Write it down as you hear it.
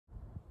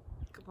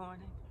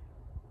morning.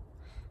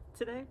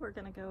 Today we're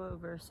going to go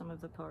over some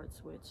of the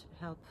parts which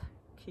help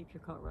keep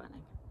your car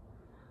running,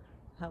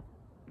 help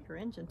your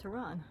engine to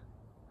run.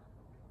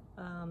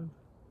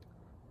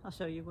 I'll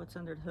show you what's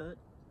under the hood.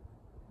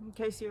 In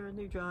case you're a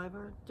new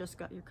driver, just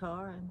got your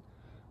car and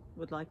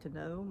would like to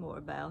know more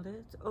about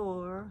it,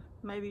 or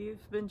maybe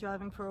you've been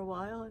driving for a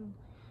while and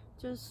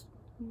just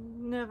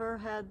never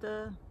had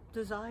the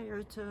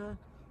desire to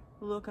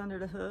look under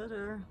the hood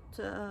or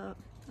to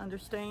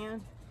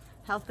understand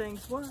how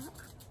things work.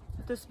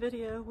 This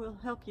video will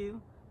help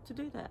you to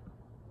do that.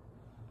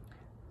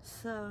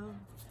 So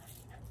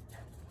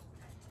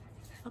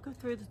I'll go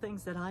through the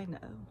things that I know.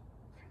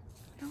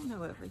 I don't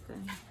know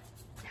everything,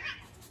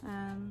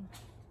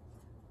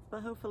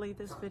 but hopefully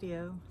this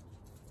video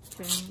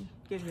can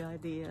give you an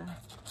idea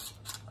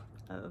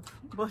of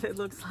what it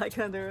looks like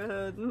under a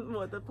hood and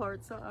what the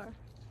parts are.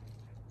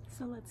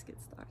 So let's get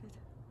started.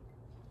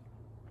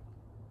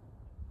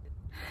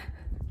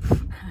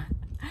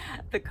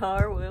 The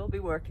car we'll be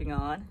working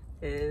on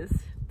is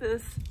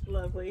this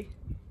lovely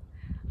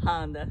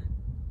Honda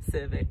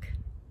Civic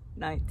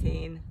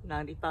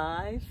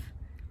 1995.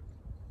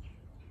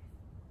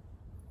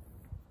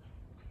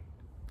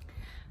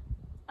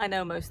 I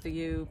know most of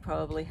you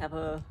probably have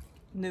a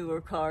newer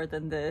car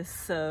than this,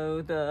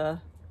 so the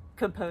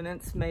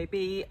components may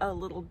be a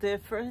little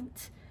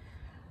different.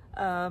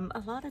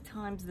 A lot of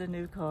times the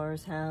new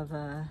cars have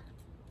a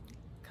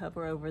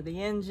cover over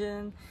the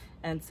engine,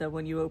 and so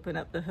when you open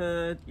up the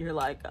hood, you're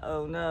like,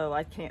 oh no,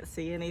 I can't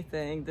see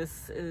anything.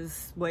 This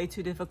is way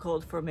too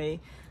difficult for me.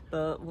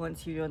 But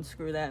once you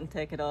unscrew that and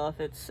take it off,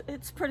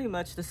 it's pretty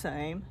much the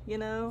same. You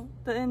know,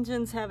 the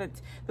engines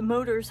haven't, the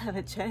motors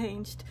haven't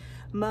changed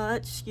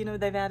much. You know,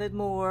 they've added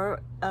more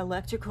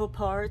electrical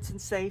parts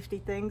and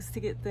safety things to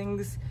get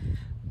things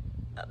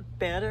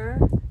better,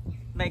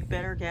 make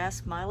better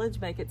gas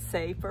mileage, make it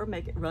safer,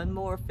 make it run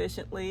more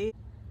efficiently.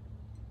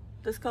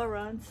 This car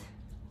runs.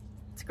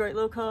 It's a great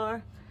little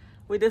car.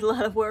 We did a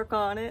lot of work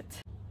on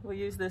it. We'll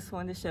use this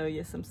one to show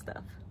you some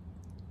stuff.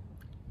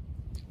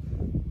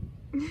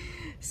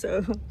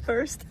 So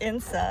first,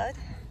 inside.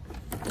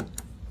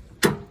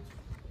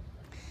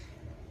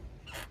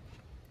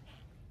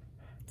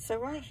 So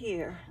right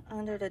here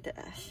under the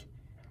dash,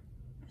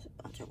 there's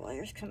a bunch of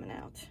wires coming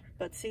out.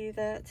 But see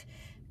that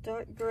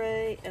dark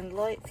gray and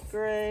light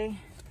gray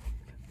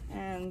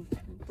and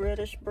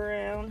reddish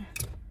brown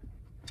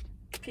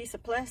piece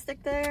of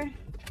plastic there?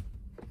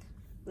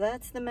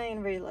 That's the main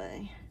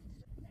relay.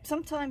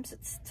 Sometimes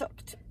it's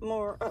tucked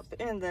more up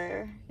in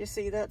there. You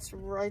see, that's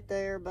right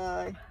there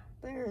by,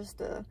 there's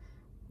the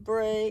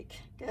brake,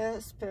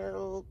 gas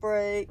pedal,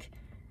 brake,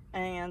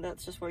 and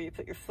that's just where you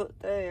put your foot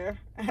there.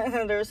 And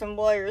then there's some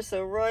wires,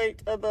 so right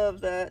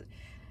above that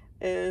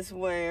is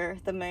where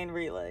the main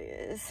relay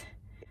is.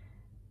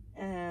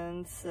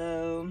 And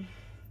so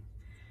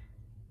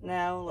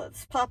now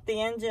let's pop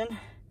the engine,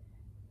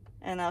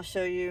 and I'll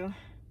show you.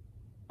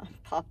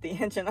 Pop the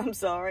engine, I'm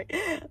sorry.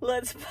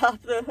 Let's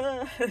pop the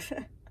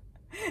hood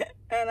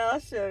and I'll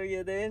show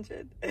you the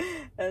engine.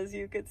 As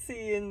you can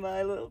see in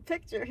my little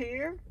picture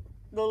here,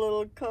 the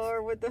little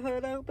car with the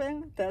hood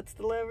open, that's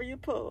the lever you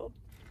pull.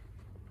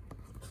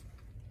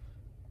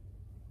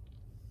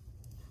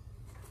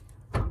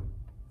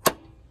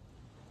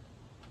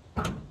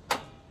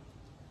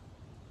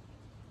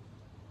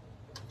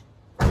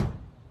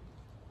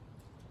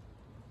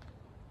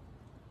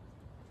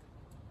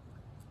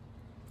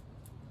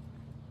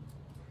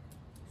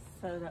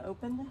 So to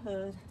open the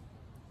hood,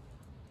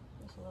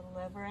 there's a little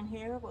lever in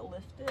here. We'll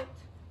lift it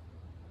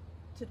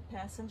to the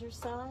passenger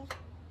side,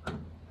 pull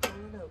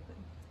it open.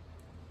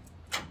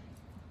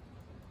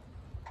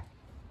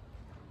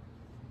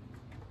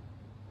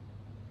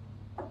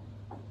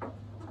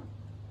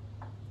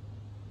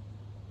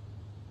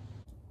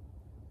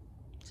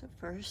 So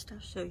first I'll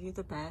show you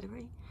the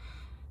battery.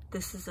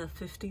 This is a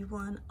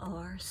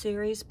 51R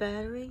series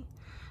battery.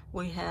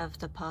 We have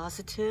the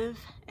positive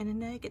and a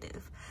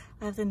negative.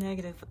 I have the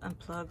negative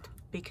unplugged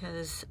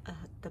because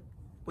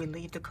we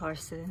leave the car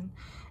sitting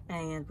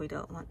and we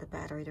don't want the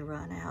battery to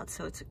run out,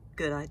 so it's a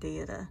good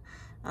idea to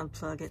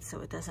unplug it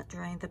so it doesn't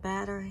drain the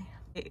battery.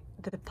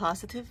 The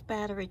positive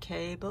battery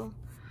cable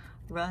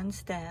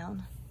runs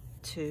down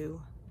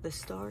to the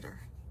starter.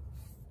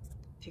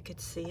 If you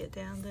could see it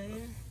down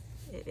there,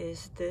 it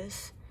is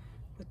this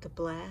with the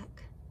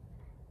black,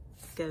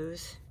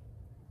 goes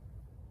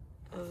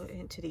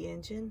into the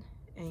engine,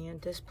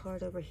 and this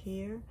part over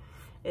here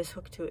is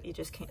hooked to it. You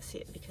just can't see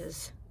it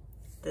because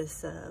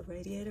this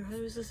radiator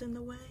hose is in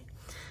the way,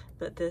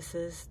 but this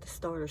is the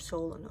starter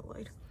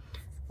solenoid.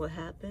 What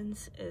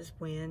happens is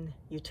when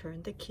you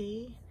turn the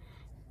key,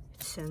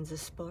 it sends a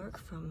spark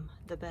from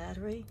the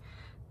battery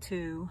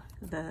to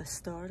the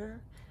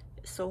starter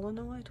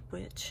solenoid,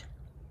 which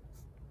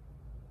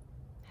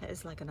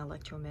is like an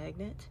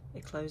electromagnet.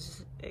 It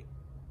closes, it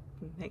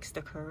makes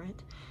the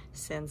current,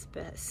 sends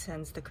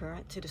the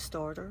current to the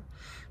starter,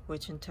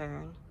 which in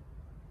turn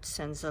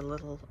sends a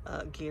little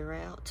gear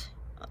out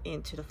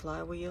into the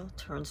flywheel,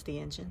 turns the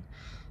engine,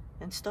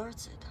 and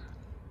starts it.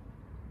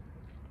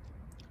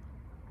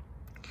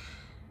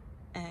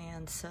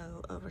 And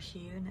so over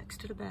here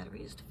next to the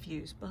battery is the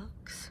fuse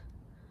box.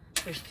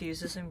 There's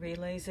fuses and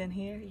relays in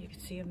here. You can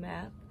see a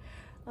map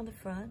on the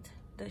front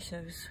that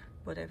shows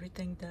what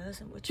everything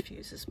does and which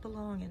fuses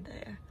belong in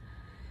there.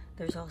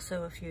 There's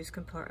also a fuse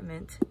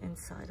compartment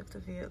inside of the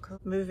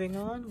vehicle. Moving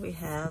on, we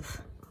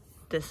have,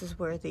 this is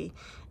where the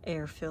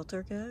air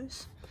filter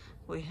goes.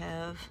 We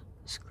have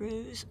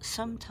screws.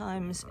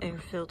 Sometimes air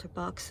filter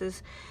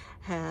boxes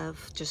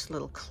have just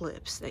little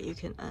clips that you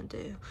can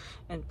undo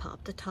and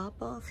pop the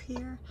top off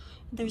here.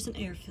 There's an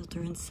air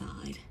filter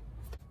inside.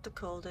 The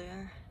cold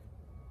air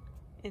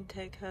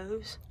intake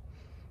hose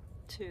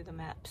to the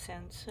MAP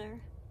sensor.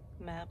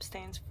 MAP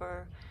stands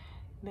for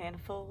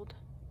manifold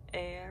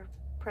air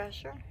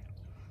pressure,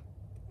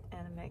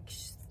 and it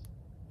makes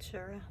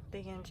sure the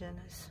engine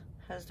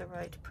has the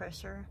right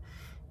pressure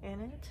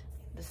in it.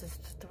 This is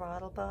the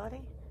throttle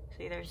body.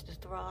 See, there's the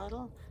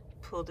throttle.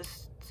 Pull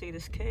this, see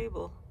this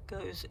cable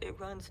goes, it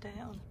runs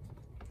down.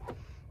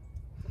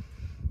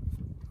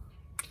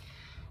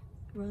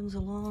 Runs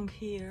along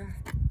here.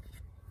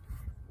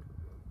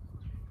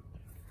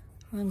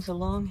 Runs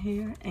along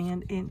here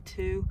and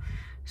into,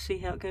 see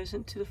how it goes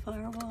into the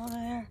firewall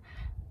there?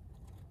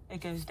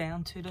 It goes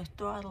down to the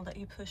throttle that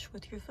you push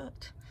with your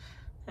foot.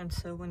 And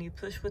so when you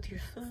push with your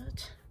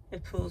foot,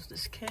 it pulls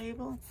this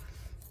cable,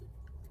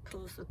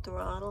 pulls the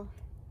throttle,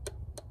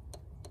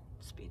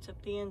 speeds up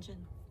the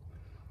engine.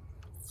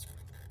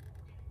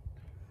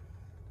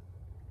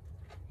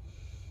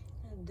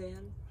 And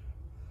then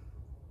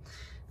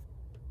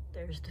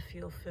there's the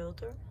fuel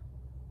filter.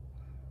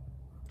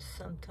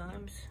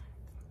 Sometimes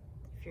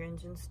if your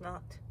engine's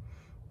not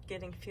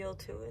getting fuel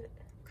to it, it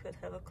could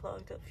have a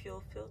clogged up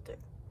fuel filter.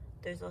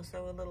 There's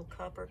also a little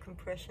copper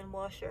compression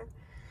washer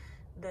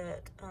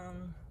that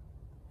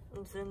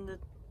is in the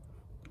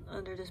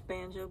under this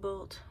banjo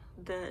bolt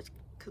that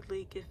could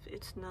leak if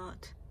it's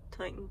not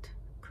tightened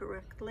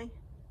correctly.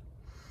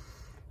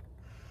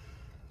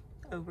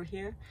 Over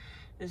here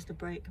is the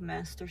brake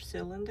master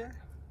cylinder,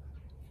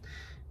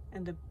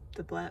 and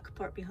the black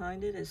part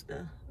behind it is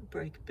the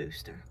brake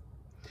booster.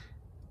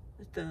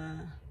 The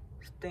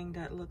thing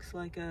that looks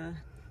like a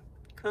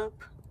cup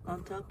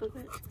on top of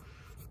it,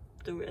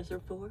 the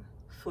reservoir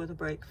for the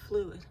brake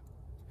fluid.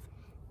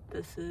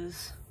 This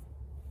is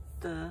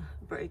the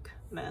brake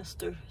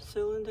master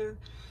cylinder.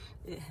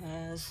 It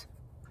has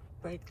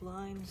brake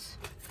lines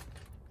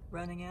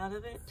running out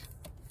of it,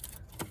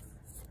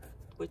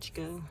 which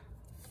go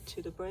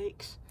to the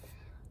brakes.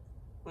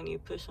 When you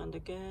push on the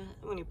gas,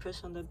 when you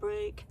push on the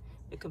brake,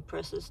 it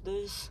compresses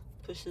this,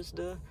 pushes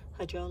the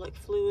hydraulic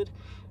fluid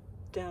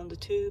down the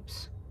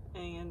tubes,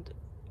 and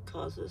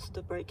causes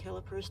the brake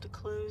calipers to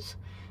close,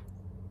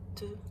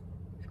 to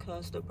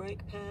cause the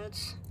brake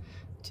pads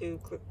to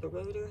grip the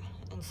rotor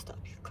and stop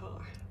your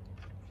car.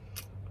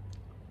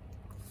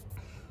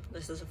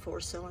 This is a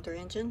 4-cylinder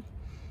engine.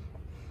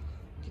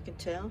 You can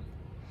tell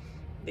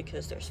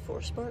because there's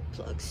 4 spark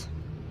plugs.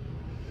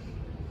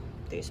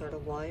 These are the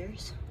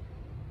wires,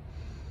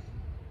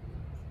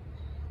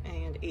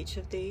 and each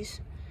of these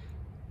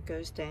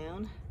goes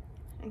down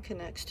and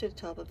connects to the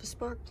top of a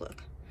spark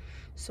plug.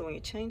 So when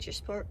you change your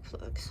spark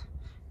plugs,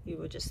 you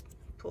would just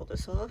pull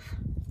this off,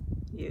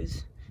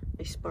 use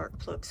a spark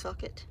plug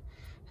socket,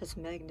 has a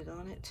magnet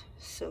on it,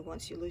 so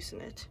once you loosen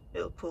it,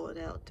 it'll pull it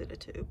out to the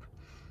tube.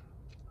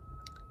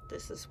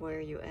 This is where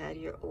you add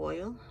your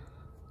oil.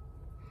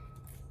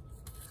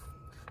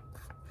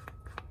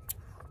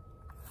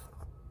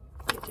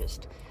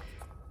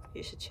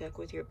 You should check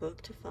with your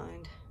book to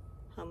find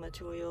how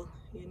much oil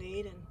you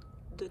need and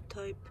the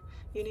type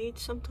you need.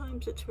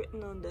 Sometimes it's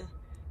written on the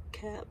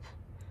cap,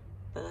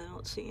 but I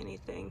don't see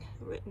anything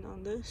written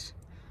on this.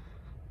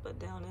 But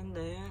down in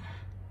there,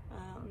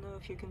 I don't know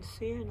if you can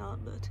see or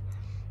not, but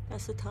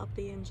that's the top of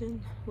the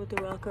engine with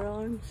the rocker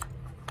arms.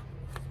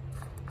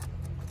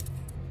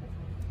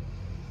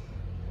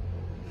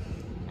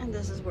 And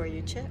this is where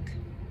you check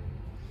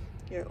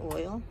your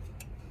oil.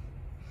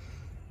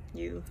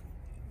 You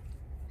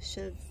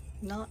should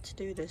not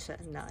do this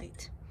at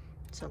night.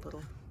 It's a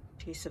little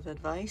piece of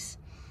advice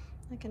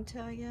I can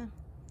tell you,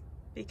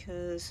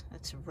 because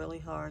it's really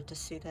hard to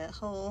see that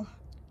hole.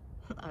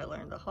 I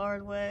learned the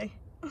hard way.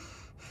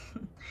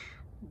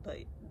 But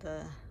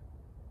the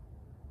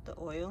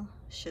oil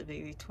should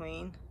be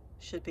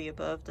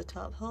above the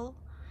top hole.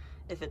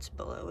 If it's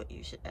below it,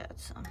 you should add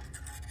some.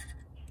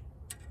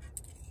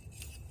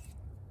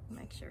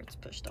 Make sure it's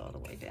pushed all the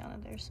way down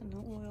in there so no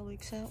oil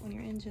leaks out when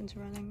your engine's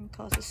running and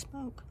causes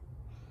smoke.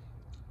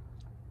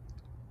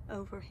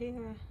 Over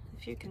here,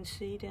 if you can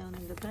see down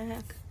in the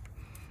back,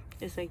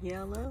 is a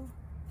yellow.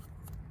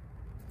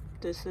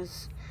 This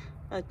is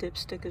a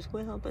dipstick as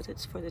well, but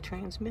it's for the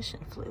transmission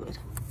fluid.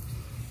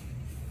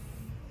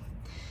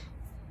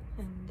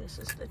 And this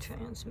is the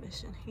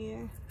transmission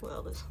here.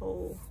 Well, this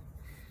whole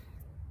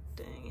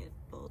thing, it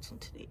bolts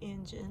into the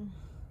engine.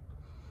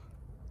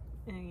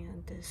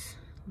 And this,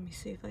 let me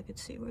see if I could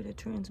see where the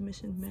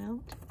transmission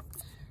mount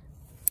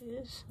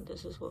is.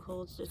 This is what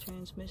holds the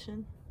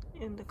transmission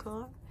in the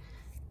car.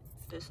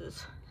 This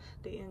is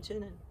the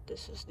engine, and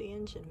this is the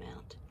engine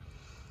mount.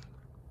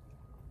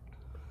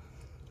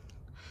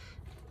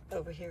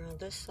 Over here on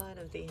this side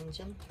of the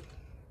engine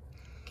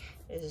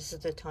is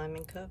the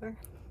timing cover.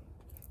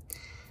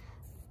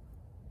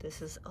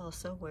 This is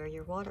also where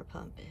your water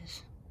pump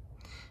is.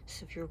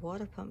 So if your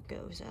water pump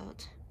goes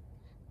out,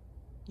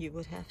 you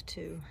would have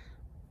to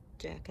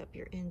jack up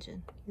your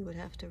engine. You would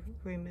have to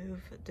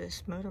remove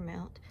this motor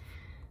mount,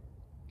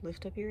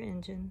 lift up your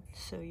engine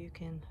so you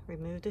can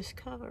remove this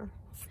cover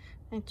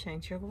and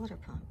change your water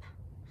pump.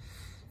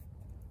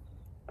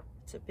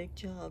 It's a big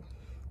job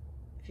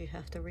if you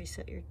have to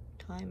reset your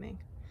timing,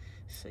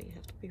 so you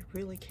have to be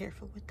really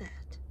careful with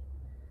that.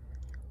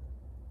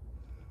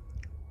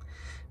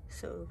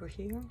 So over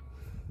here,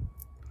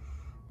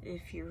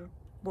 if your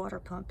water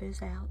pump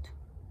is out,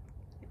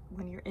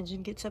 when your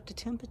engine gets up to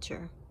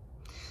temperature,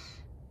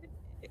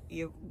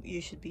 you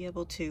should be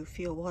able to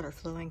feel water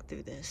flowing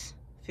through this,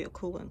 feel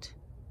coolant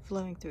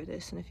flowing through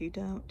this, and if you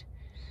don't,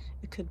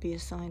 it could be a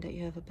sign that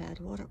you have a bad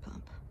water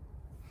pump.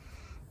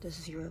 This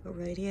is your upper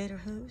radiator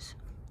hose.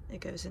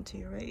 It goes into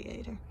your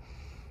radiator.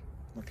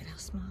 Look at how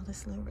small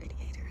this little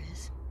radiator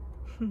is.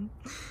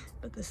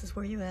 But this is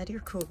where you add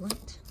your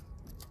coolant.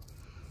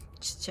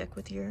 Just check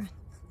with your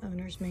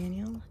owner's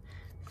manual,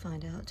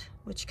 find out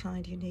which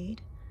kind you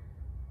need.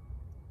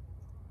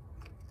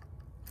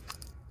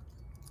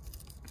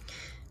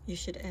 You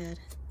should add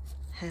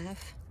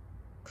half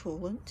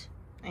coolant,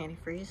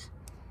 antifreeze,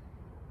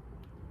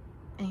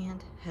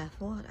 and half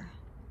water,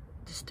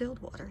 distilled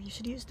water. You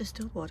should use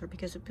distilled water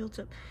because it builds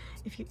up.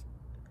 If you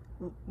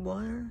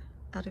water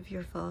out of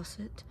your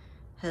faucet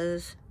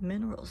has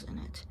minerals in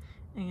it,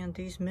 and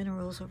these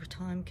minerals over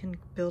time can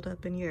build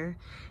up in your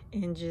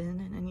engine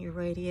and in your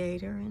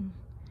radiator and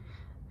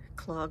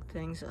clog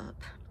things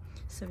up.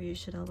 So you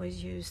should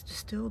always use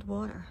distilled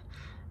water.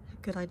 A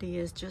good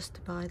idea is just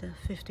to buy the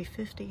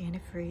 50-50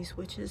 antifreeze,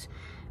 which is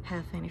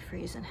half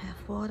antifreeze and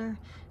half water,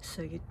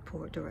 so you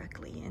pour it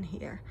directly in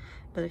here.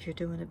 But if you're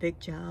doing a big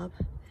job,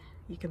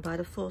 you can buy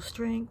the full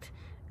strength,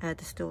 add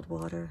distilled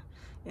water.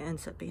 It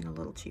ends up being a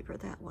little cheaper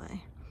that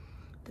way.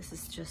 This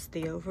is just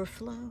the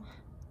overflow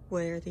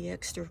where the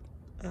extra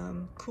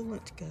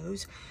coolant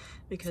goes,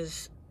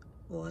 because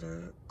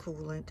water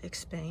coolant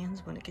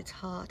expands when it gets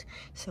hot,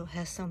 so it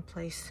has some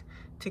place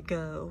to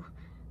go,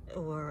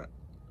 or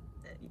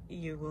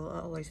you will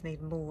always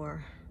need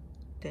more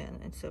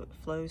then, and so it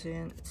flows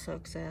in, it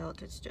sucks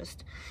out. It's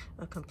just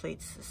a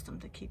complete system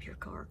to keep your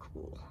car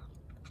cool.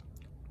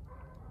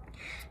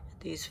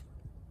 These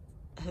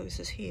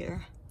hoses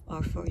here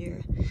are for your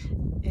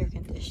air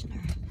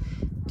conditioner.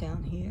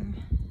 Down here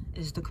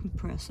is the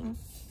compressor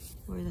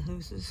where the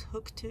hose is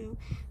hooked to.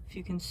 If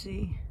you can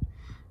see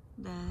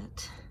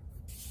that,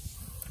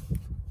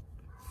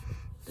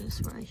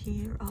 this right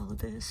here, all of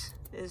this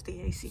is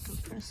the AC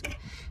compressor.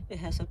 It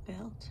has a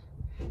belt,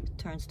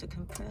 turns the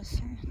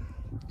compressor,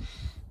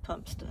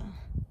 pumps the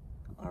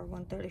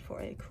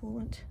R134A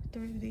coolant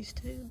through these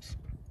tubes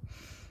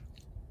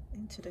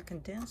into the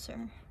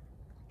condenser.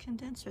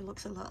 Condenser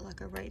looks a lot like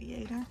a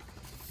radiator.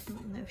 I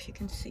don't know if you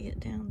can see it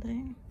down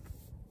there.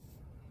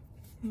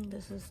 And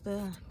this is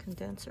the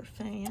condenser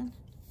fan.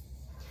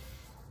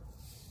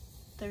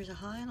 There's a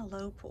high and a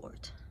low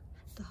port.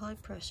 The high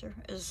pressure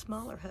is a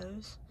smaller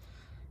hose.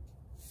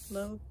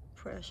 Low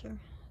pressure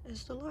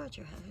is the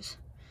larger hose.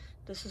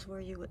 This is where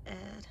you would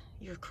add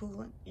your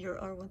coolant, your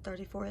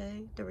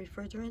R134A, the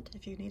refrigerant.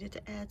 If you needed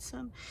to add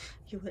some,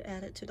 you would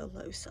add it to the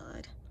low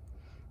side.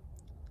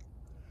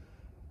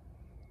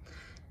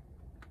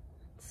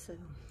 So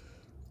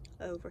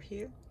over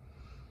here,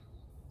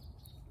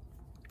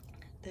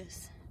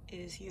 this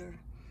is your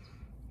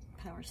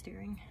power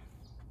steering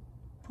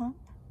pump,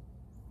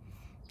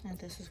 and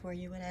this is where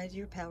you would add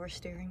your power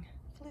steering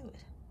fluid.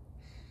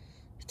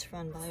 It's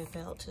run by a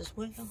belt as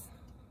well.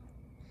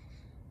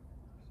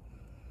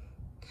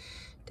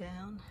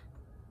 Down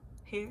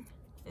here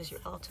is your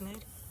alternator.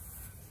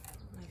 I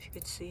don't know if you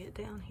could see it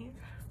down here.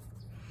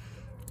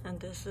 And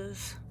this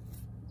is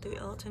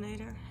the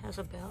alternator, has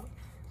a belt.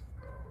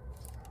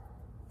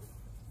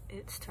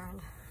 It's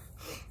turned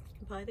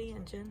by the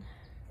engine,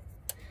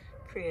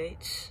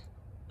 creates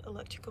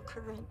electrical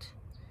current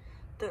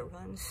that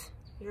runs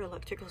your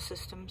electrical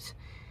systems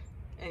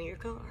in your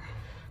car.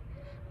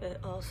 It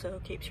also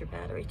keeps your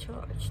battery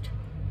charged.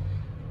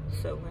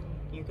 So when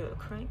you go to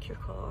crank your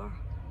car,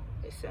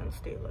 it sends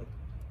the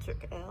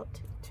electric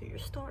out to your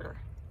starter.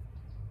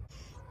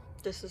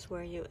 This is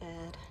where you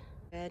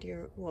add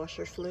your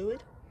washer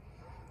fluid.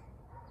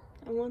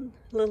 And one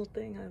little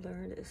thing I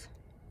learned is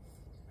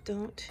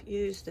don't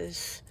use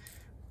this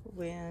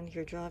when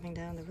you're driving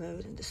down the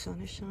road and the sun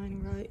is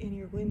shining right in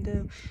your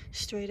window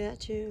straight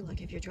at you.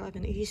 Like if you're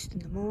driving east in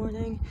the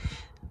morning,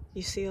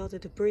 you see all the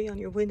debris on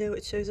your window,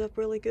 it shows up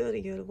really good,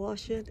 you go to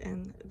wash it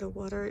and the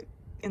water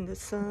in the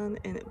sun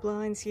and it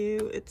blinds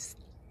you. It's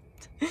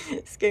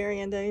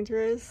scary and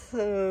dangerous,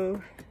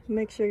 so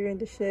make sure you're in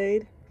the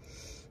shade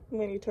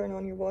when you turn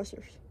on your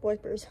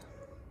wipers.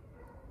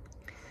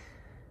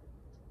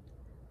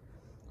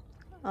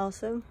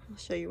 Also, I'll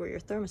show you where your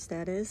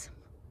thermostat is.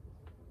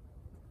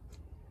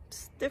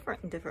 It's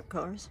different in different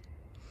cars,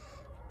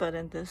 but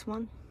in this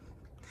one,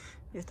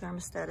 your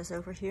thermostat is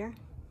over here.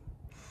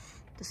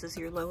 This is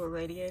your lower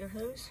radiator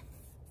hose.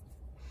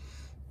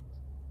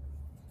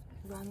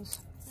 Runs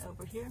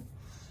over here.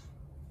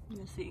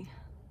 You see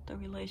the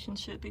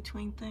relationship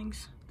between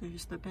things.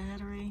 There's the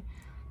battery,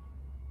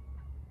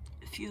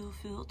 fuel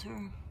filter,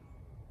 and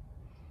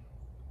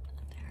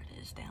there it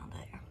is down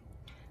there.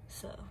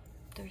 So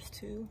there's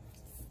two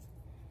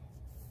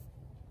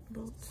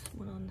bolts,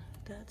 one on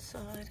that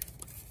side.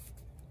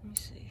 Let me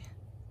see.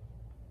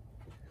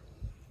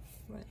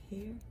 Right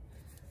here,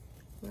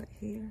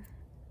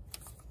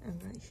 and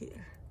right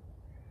here.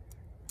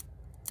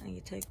 And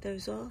you take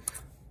those off.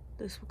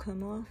 This will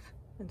come off,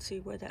 and see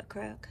where that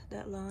crack,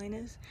 that line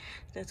is?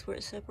 That's where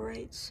it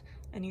separates,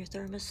 and your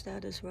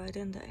thermostat is right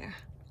in there.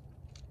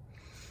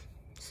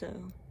 So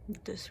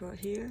this right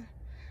here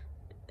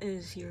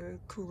is your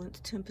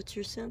coolant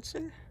temperature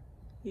sensor.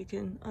 You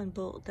can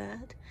unbolt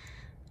that,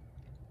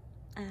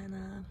 and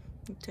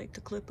you take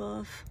the clip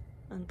off,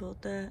 unbolt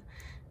that,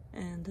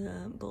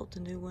 and bolt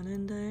the new one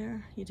in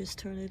there. You just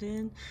turn it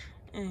in,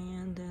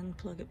 and then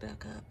plug it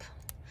back up.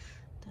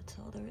 That's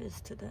all there is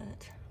to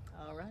that.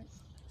 All right.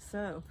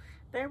 So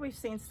there we've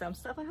seen some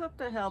stuff. I hope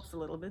that helps a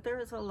little bit.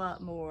 There is a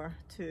lot more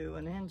to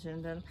an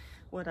engine than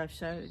what I've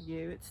showed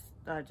you.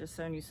 I've just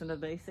shown you some of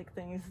the basic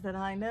things that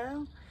I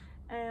know,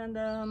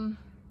 and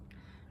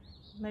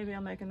maybe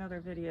I'll make another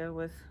video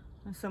with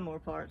some more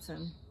parts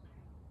and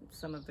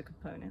some of the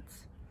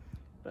components.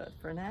 But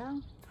for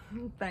now,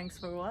 thanks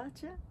for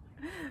watching.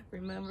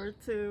 Remember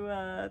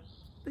to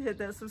hit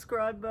that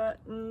subscribe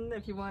button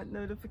if you want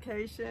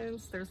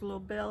notifications. There's a little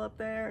bell up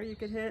there you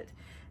could hit,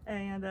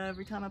 and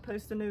every time I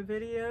post a new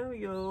video,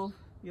 you'll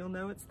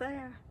know it's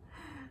there.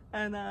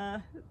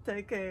 And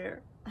take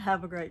care.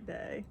 Have a great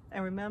day.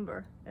 And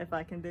remember, if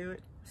I can do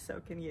it,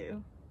 so can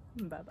you.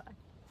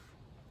 Bye-bye.